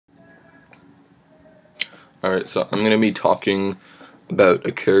Alright, so I'm going to be talking about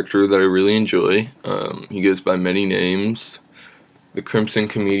a character that I really enjoy. He goes by many names. The Crimson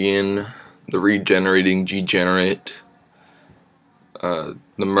Comedian, the Regenerating Degenerate, the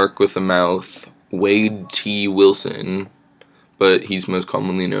Merc with a Mouth, Wade T. Wilson, but he's most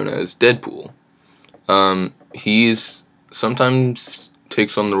commonly known as Deadpool. He's sometimes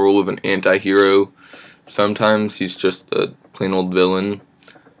takes on the role of an anti-hero, sometimes he's just a plain old villain.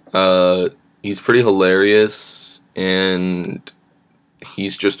 He's pretty hilarious, and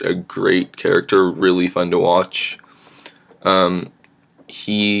he's just a great character, really fun to watch.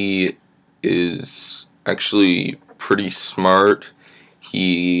 He is actually pretty smart.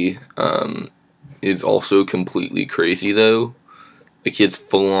 He is also completely crazy, though. Like, he has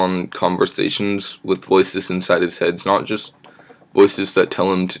full-on conversations with voices inside his head. It's not just voices that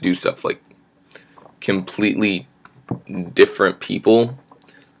tell him to do stuff, like, completely different people.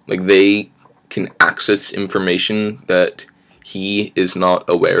 Like, they can access information that he is not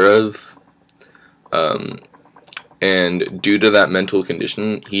aware of. And due to that mental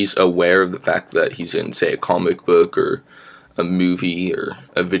condition, he's aware of the fact that he's in, say, a comic book or a movie or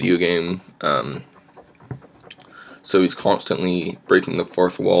a video game. So he's constantly breaking the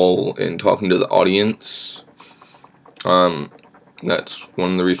fourth wall and talking to the audience. That's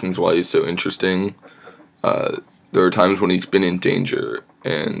one of the reasons why he's so interesting. There are times when he's been in danger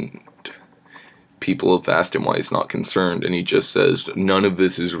and people have asked him why he's not concerned, and he just says, "None of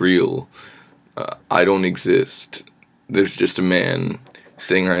this is real. I don't exist. There's just a man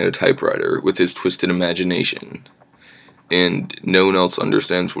sitting behind a typewriter with his twisted imagination." And no one else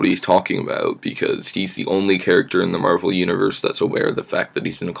understands what he's talking about because he's the only character in the Marvel Universe that's aware of the fact that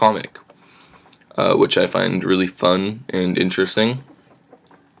he's in a comic, which I find really fun and interesting.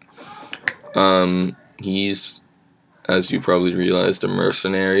 He's, as you probably realized, a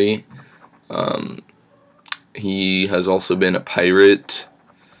mercenary. He has also been a pirate,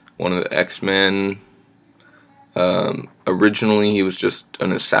 one of the X-Men. Originally he was just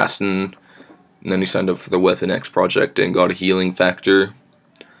an assassin, and then he signed up for the Weapon X project and got a healing factor.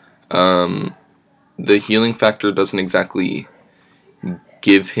 The healing factor doesn't exactly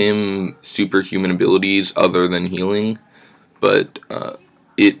give him superhuman abilities other than healing, but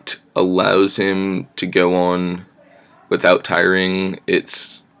it allows him to go on without tiring.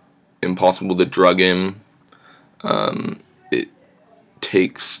 It's impossible to drug him. It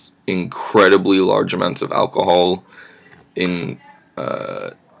takes incredibly large amounts of alcohol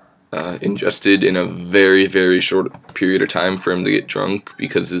ingested in a very, very short period of time for him to get drunk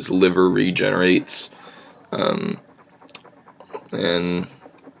because his liver regenerates. And I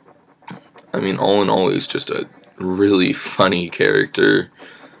mean, all in all, he's just a really funny character.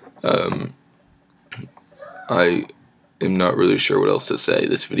 I am not really sure what else to say.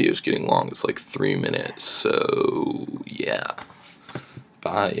 This video is getting long. It's like 3 minutes. So, yeah.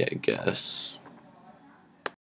 Bye, I guess.